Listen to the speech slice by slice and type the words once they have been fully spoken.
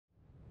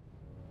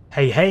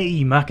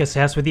Hey, Marcus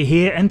House with you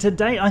here, and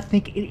today I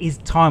think it is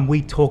time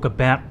we talk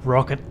about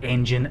rocket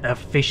engine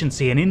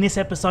efficiency. And in this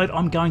episode,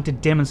 I'm going to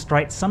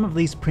demonstrate some of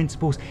these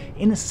principles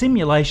in a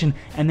simulation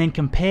and then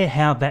compare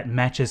how that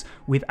matches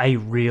with a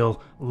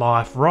real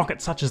life rocket,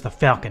 such as the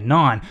Falcon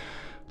 9.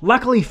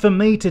 Luckily for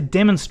me to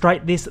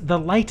demonstrate this, the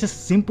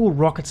latest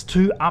Simplerockets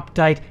 2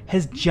 update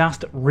has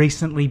just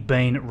recently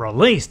been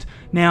released.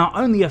 Now,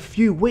 only a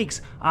few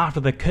weeks after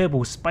the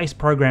Kerbal Space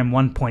Program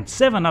 1.7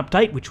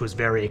 update, which was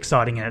very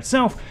exciting in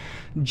itself,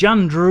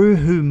 Drew,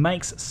 who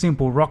makes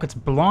Simplerockets,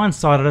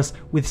 blindsided us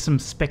with some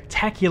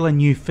spectacular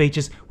new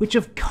features which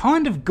have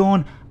kind of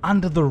gone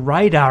under the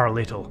radar a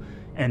little,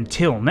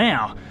 until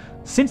now.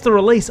 Since the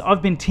release,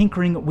 I've been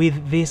tinkering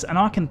with this, and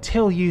I can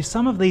tell you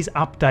some of these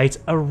updates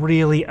are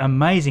really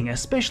amazing,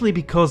 especially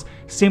because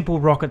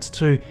Simplerockets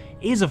 2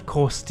 is of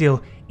course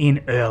still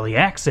in early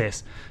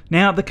access.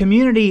 Now, the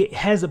community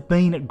has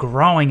been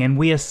growing and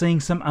we are seeing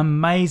some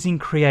amazing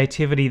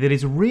creativity that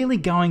is really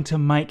going to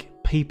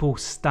make people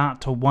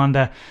start to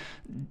wonder,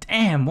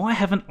 damn, why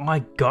haven't I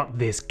got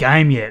this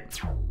game yet?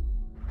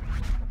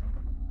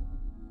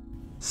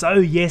 So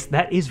yes,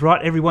 that is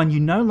right everyone, you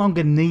no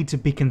longer need to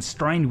be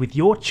constrained with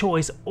your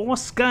choice or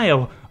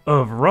scale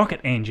of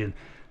rocket engine.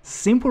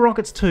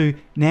 Simplerockets 2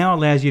 now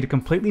allows you to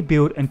completely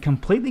build and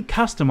completely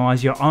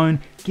customize your own,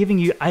 giving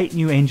you 8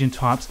 new engine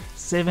types,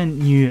 7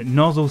 new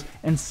nozzles,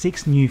 and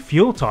 6 new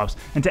fuel types.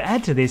 And to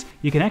add to this,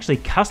 you can actually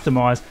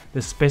customize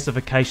the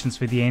specifications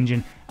for the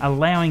engine,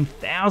 allowing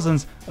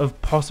thousands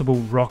of possible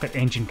rocket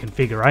engine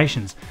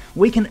configurations.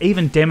 We can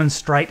even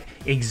demonstrate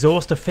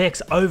exhaust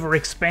effects, over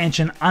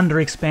expansion,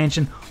 under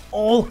expansion,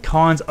 all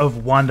kinds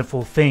of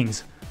wonderful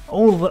things.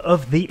 All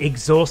of the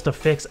exhaust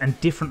effects and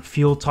different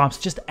fuel types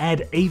just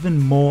add even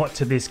more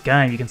to this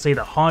game. You can see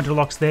the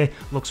Hydrolox there,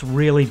 looks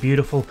really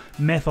beautiful,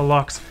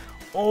 Methalox,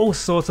 all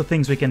sorts of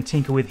things we can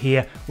tinker with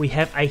here. We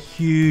have a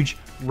huge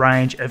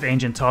range of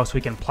engine types we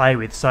can play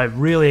with, so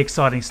really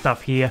exciting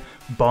stuff here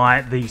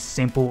by the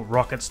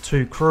Simplerockets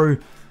 2 crew.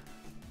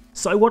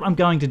 So what I'm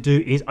going to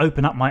do is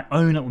open up my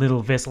own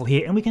little vessel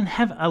here and we can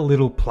have a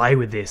little play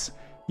with this.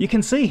 You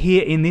can see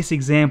here in this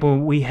example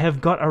we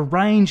have got a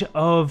range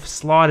of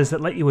sliders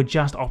that let you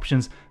adjust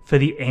options for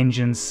the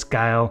engine's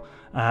scale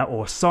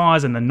or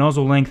size and the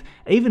nozzle length,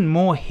 even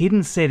more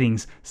hidden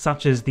settings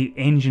such as the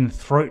engine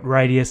throat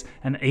radius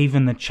and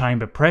even the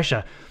chamber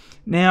pressure.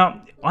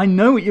 Now, I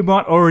know what you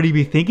might already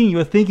be thinking.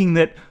 You're thinking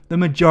that the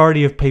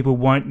majority of people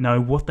won't know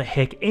what the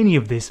heck any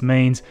of this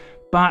means,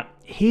 but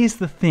here's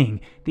the thing,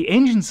 the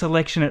engine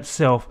selection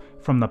itself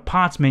from the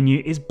parts menu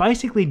is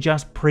basically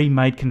just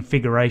pre-made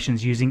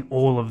configurations using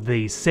all of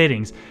these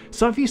settings.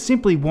 So if you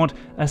simply want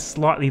a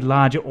slightly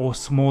larger or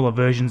smaller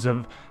versions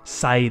of,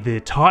 say, the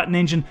Titan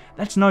engine,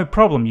 that's no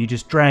problem. You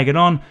just drag it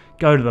on,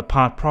 go to the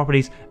part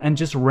properties, and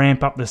just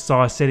ramp up the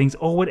size settings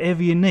or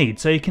whatever you need.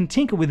 So you can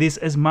tinker with this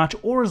as much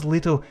or as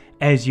little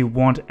as you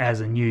want as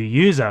a new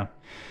user.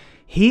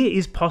 Here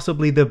is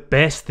possibly the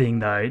best thing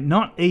though,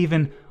 not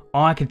even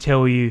I could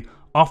tell you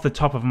off the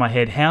top of my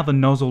head how the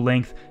nozzle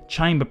length,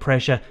 chamber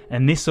pressure,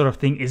 and this sort of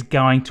thing is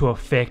going to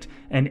affect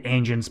an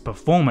engine's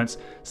performance.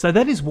 So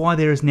that is why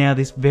there is now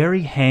this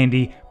very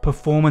handy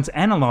performance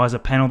analyzer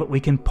panel that we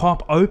can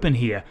pop open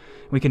here.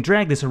 We can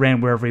drag this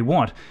around wherever we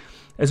want.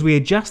 As we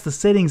adjust the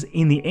settings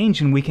in the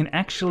engine, we can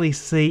actually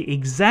see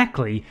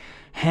exactly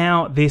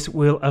how this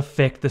will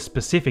affect the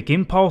specific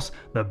impulse,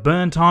 the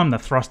burn time, the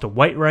thrust to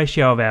weight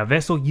ratio of our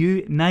vessel,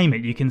 you name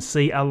it. You can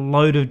see a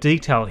load of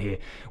detail here.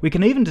 We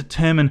can even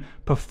determine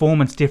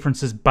performance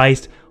differences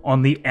based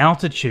on the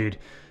altitude.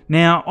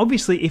 Now,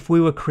 obviously, if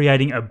we were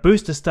creating a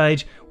booster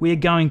stage, we are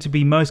going to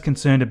be most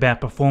concerned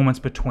about performance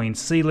between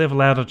sea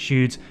level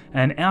altitudes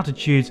and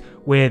altitudes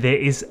where there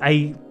is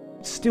a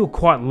still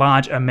quite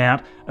large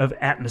amount of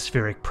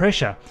atmospheric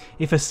pressure.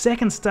 If a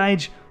second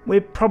stage, we're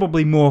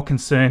probably more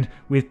concerned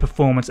with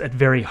performance at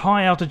very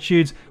high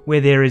altitudes where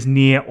there is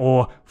near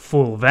or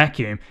full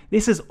vacuum.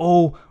 This is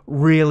all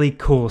really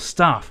cool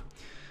stuff.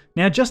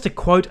 Now, just to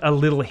quote a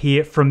little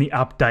here from the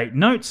update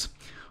notes,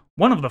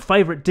 one of the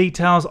favourite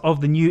details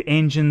of the new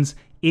engines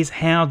is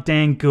how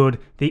dang good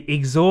the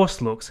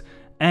exhaust looks,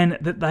 and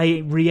that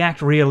they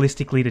react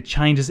realistically to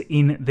changes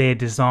in their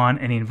design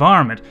and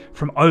environment,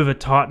 from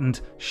over-tightened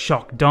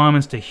shock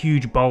diamonds to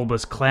huge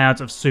bulbous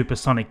clouds of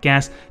supersonic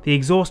gas. The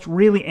exhaust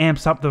really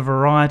amps up the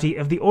variety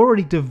of the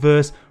already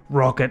diverse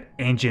rocket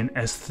engine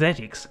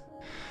aesthetics.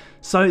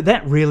 So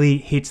that really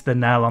hits the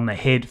nail on the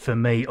head for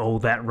me, all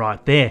that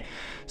right there.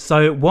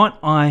 So what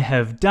I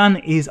have done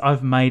is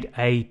I've made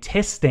a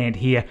test stand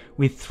here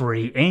with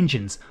 3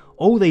 engines.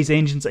 All these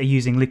engines are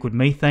using liquid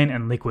methane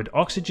and liquid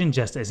oxygen,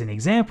 just as an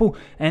example,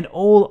 and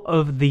all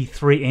of the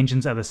 3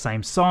 engines are the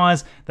same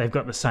size, they've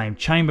got the same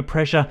chamber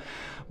pressure,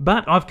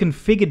 but I've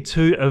configured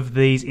 2 of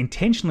these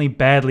intentionally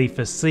badly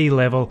for sea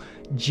level,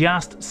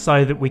 just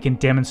so that we can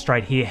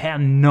demonstrate here how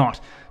not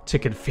to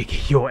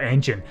configure your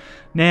engine.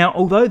 Now,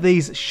 although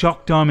these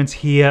shock diamonds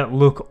here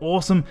look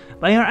awesome,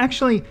 they are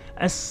actually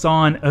a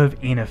sign of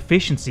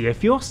inefficiency.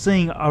 If you're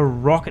seeing a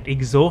rocket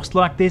exhaust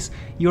like this,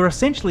 you're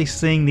essentially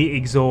seeing the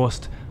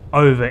exhaust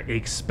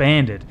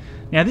overexpanded.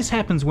 Now this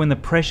happens when the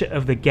pressure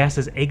of the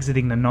gases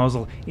exiting the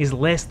nozzle is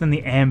less than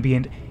the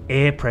ambient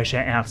air pressure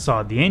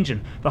outside the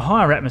engine. The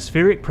higher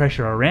atmospheric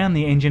pressure around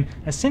the engine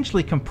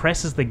essentially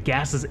compresses the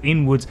gases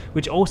inwards,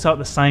 which also at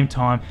the same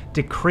time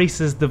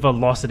decreases the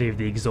velocity of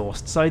the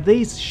exhaust. So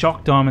these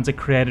shock diamonds are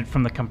created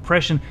from the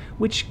compression,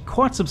 which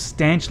quite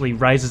substantially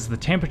raises the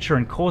temperature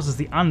and causes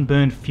the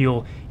unburned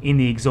fuel in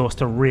the exhaust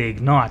to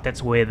reignite.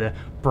 That's where the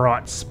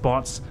bright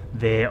spots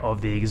there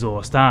of the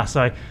exhaust are.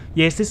 So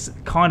yes, this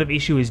kind of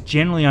issue is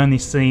generally only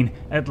seen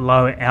at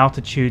lower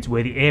altitudes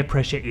where the air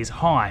pressure is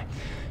high.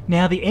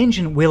 Now the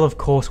engine will of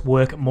course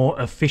work more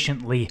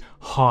efficiently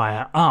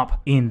higher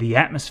up in the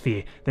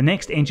atmosphere. The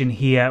next engine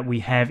here we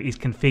have is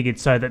configured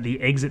so that the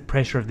exit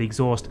pressure of the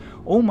exhaust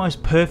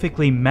almost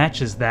perfectly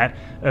matches that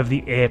of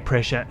the air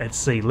pressure at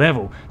sea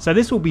level. So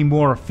this will be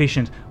more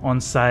efficient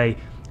on, say,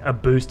 a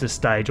booster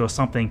stage or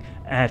something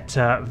at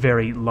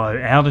very low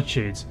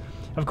altitudes.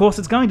 Of course,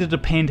 it's going to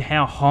depend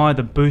how high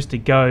the booster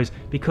goes,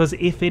 because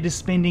if it is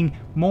spending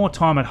more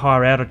time at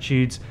higher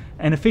altitudes,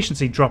 an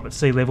efficiency drop at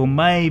sea level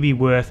may be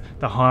worth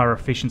the higher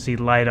efficiency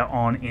later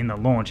on in the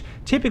launch.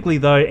 Typically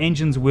though,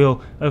 engines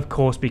will of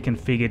course be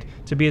configured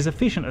to be as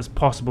efficient as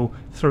possible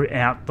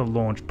throughout the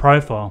launch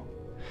profile.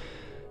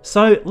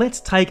 So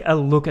let's take a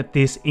look at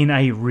this in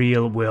a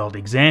real world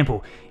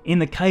example. In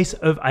the case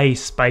of a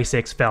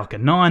SpaceX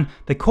Falcon 9,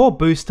 the core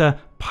booster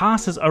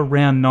passes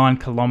around 9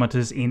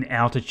 kilometers in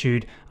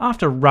altitude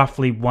after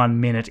roughly 1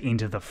 minute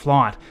into the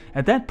flight.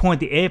 At that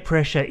point, the air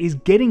pressure is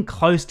getting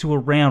close to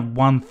around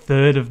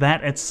 1/3 of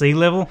that at sea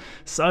level,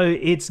 so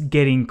it's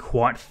getting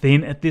quite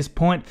thin at this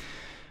point.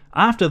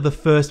 After the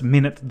first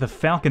minute, the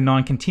Falcon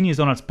 9 continues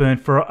on its burn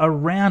for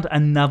around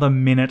another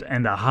minute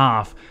and a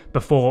half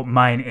before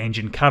main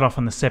engine cutoff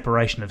and the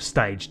separation of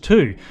stage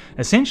 2.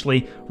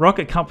 Essentially,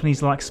 rocket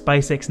companies like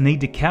SpaceX need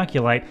to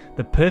calculate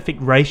the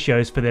perfect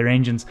ratios for their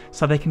engines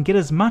so they can get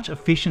as much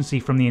efficiency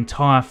from the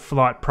entire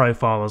flight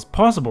profile as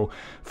possible.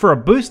 For a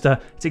booster,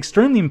 it's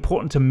extremely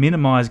important to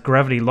minimize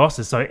gravity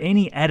losses, so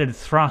any added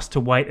thrust to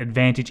weight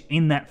advantage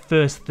in that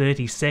first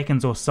 30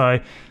 seconds or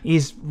so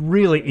is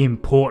really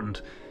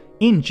important.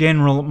 In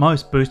general,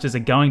 most boosters are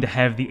going to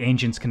have the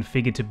engines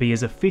configured to be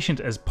as efficient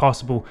as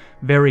possible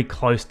very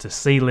close to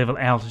sea level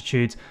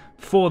altitudes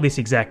for this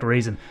exact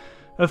reason.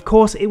 Of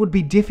course, it would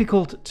be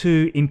difficult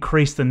to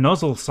increase the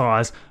nozzle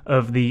size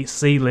of the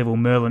sea level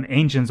Merlin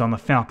engines on the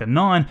Falcon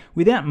 9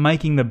 without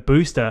making the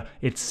booster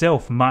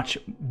itself much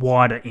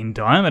wider in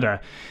diameter.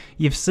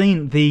 You've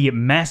seen the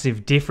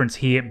massive difference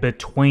here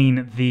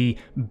between the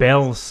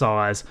bell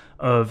size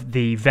of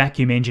the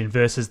vacuum engine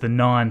versus the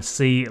 9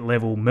 sea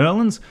level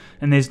Merlins,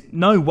 and there's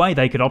no way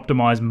they could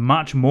optimize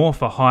much more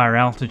for higher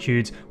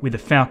altitudes with the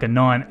Falcon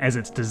 9 as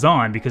it's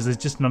designed, because there's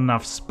just not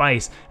enough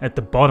space at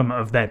the bottom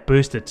of that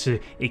booster to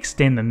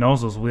extend the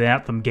nozzles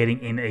without them getting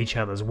in each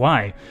other's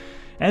way.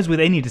 As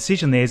with any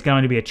decision, there's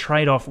going to be a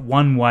trade-off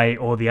one way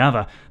or the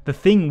other. The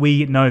thing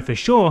we know for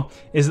sure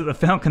is that the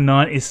Falcon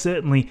 9 is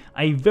certainly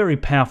a very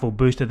powerful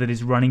booster that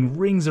is running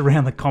rings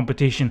around the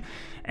competition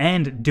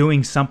and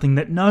doing something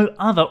that no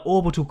other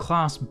orbital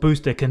class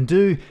booster can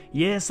do.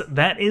 Yes,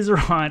 that is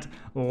right,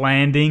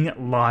 landing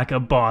like a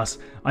boss.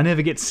 I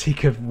never get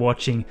sick of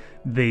watching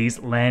these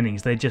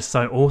landings, they're just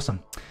so awesome.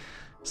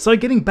 So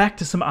getting back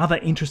to some other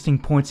interesting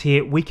points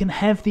here, we can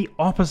have the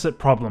opposite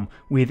problem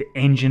with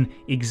engine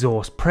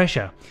exhaust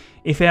pressure.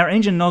 If our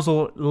engine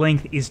nozzle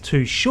length is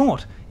too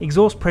short,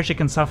 exhaust pressure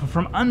can suffer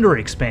from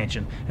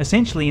underexpansion.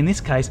 Essentially, in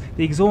this case,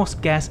 the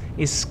exhaust gas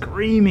is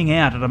screaming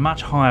out at a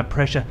much higher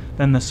pressure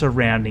than the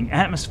surrounding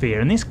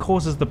atmosphere, and this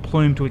causes the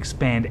plume to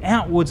expand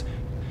outwards,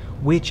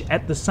 which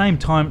at the same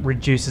time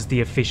reduces the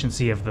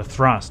efficiency of the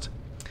thrust.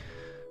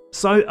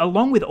 So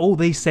along with all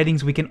these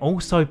settings, we can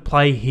also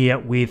play here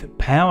with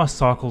power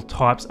cycle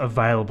types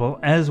available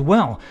as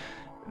well.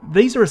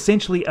 These are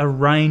essentially a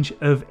range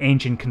of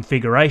engine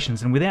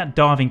configurations, and without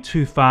diving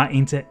too far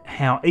into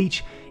how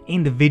each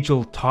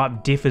individual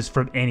type differs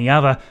from any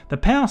other, the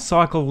power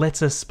cycle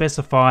lets us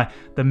specify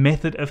the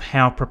method of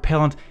how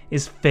propellant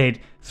is fed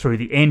through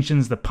the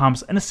engines, the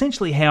pumps, and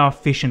essentially how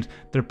efficient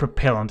the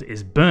propellant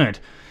is burnt.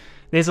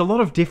 There's a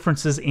lot of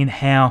differences in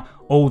how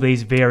all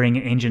these varying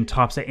engine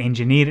types are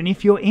engineered, and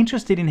if you're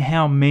interested in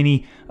how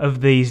many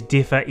of these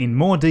differ in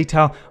more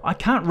detail, I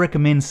can't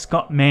recommend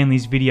Scott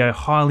Manley's video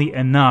highly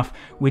enough,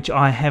 which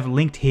I have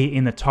linked here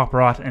in the top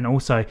right and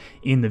also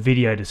in the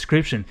video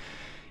description.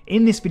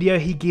 In this video,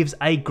 he gives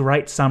a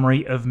great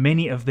summary of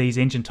many of these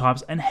engine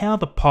types and how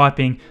the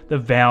piping, the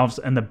valves,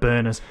 and the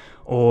burners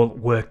all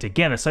work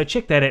together. So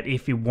check that out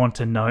if you want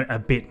to know a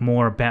bit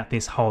more about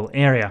this whole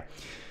area.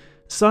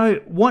 So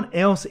what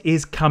else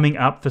is coming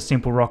up for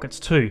Simplerockets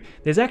 2?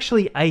 There's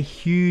actually a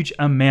huge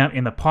amount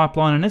in the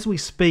pipeline, and as we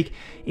speak,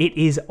 it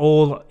is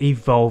all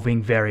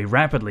evolving very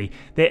rapidly.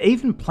 They're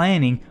even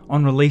planning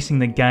on releasing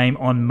the game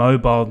on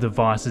mobile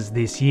devices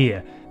this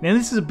year. Now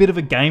this is a bit of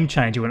a game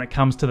changer when it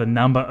comes to the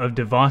number of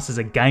devices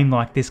a game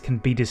like this can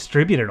be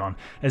distributed on.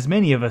 As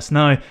many of us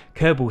know,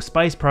 Kerbal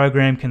Space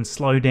Program can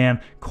slow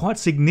down quite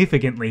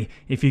significantly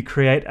if you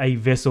create a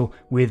vessel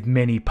with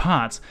many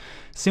parts.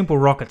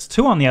 Simplerockets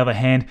 2 on the other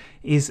hand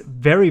is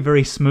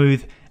very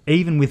smooth.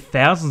 Even with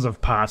thousands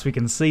of parts, we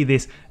can see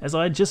this as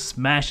I just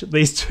smash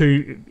these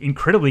two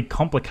incredibly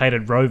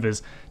complicated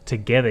rovers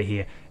together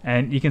here.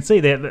 And you can see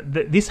there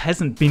that this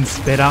hasn't been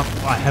sped up.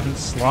 I haven't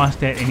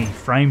sliced out any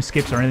frame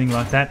skips or anything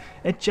like that.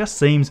 It just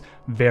seems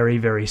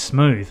very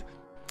smooth.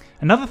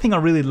 Another thing I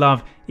really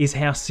love is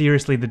how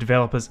seriously the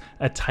developers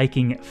are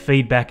taking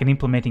feedback and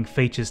implementing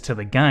features to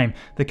the game.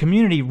 The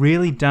community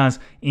really does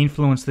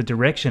influence the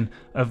direction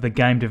of the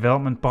game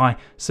development by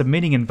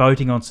submitting and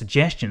voting on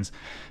suggestions.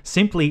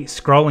 Simply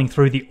scrolling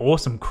through the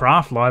awesome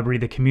craft library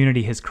the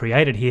community has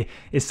created here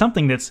is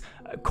something that's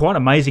quite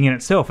amazing in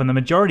itself, and the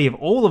majority of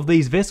all of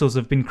these vessels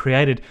have been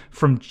created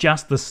from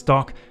just the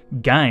stock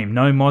game,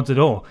 no mods at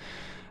all.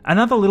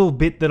 Another little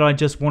bit that I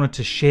just wanted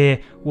to share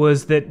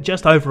was that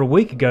just over a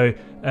week ago,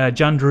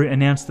 Jundrew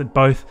announced that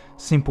both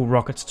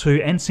Simplerockets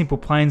 2 and Simple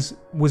Planes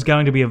was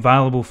going to be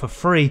available for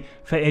free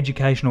for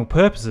educational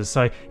purposes.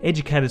 So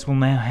educators will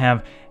now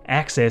have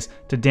access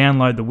to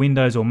download the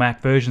Windows or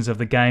Mac versions of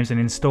the games and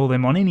install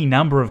them on any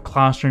number of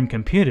classroom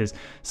computers.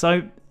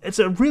 So it's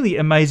a really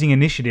amazing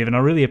initiative, and I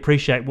really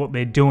appreciate what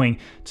they're doing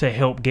to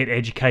help get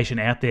education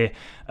out there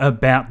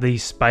about the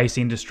space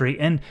industry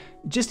and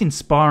just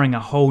inspiring a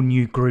whole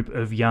new group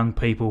of young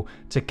people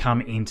to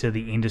come into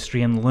the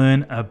industry and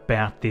learn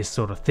about this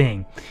sort of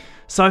thing.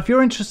 So if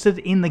you're interested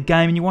in the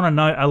game and you want to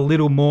know a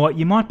little more,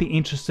 you might be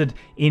interested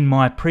in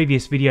my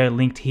previous video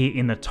linked here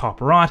in the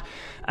top right.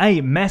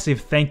 A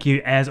massive thank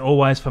you as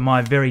always for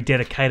my very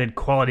dedicated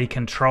quality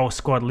control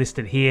squad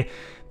listed here.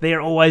 They're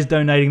always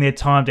donating their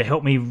time to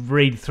help me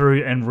read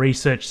through and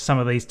research some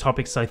of these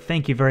topics, so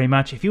thank you very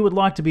much. If you would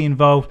like to be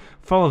involved,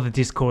 follow the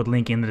Discord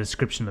link in the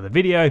description of the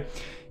video.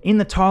 In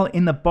the tile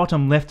in the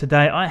bottom left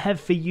today, I have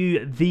for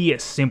you the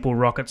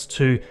Simplerockets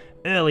 2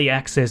 early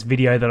access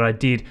video that I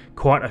did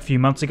quite a few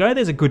months ago.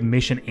 There's a good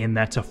mission in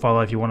that to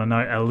follow if you want to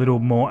know a little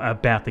more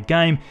about the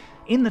game.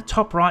 In the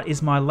top right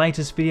is my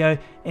latest video,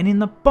 and in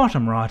the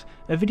bottom right,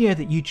 a video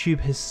that YouTube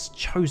has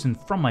chosen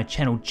from my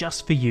channel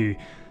just for you.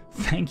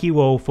 Thank you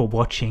all for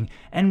watching,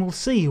 and we'll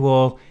see you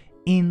all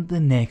in the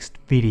next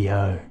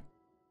video.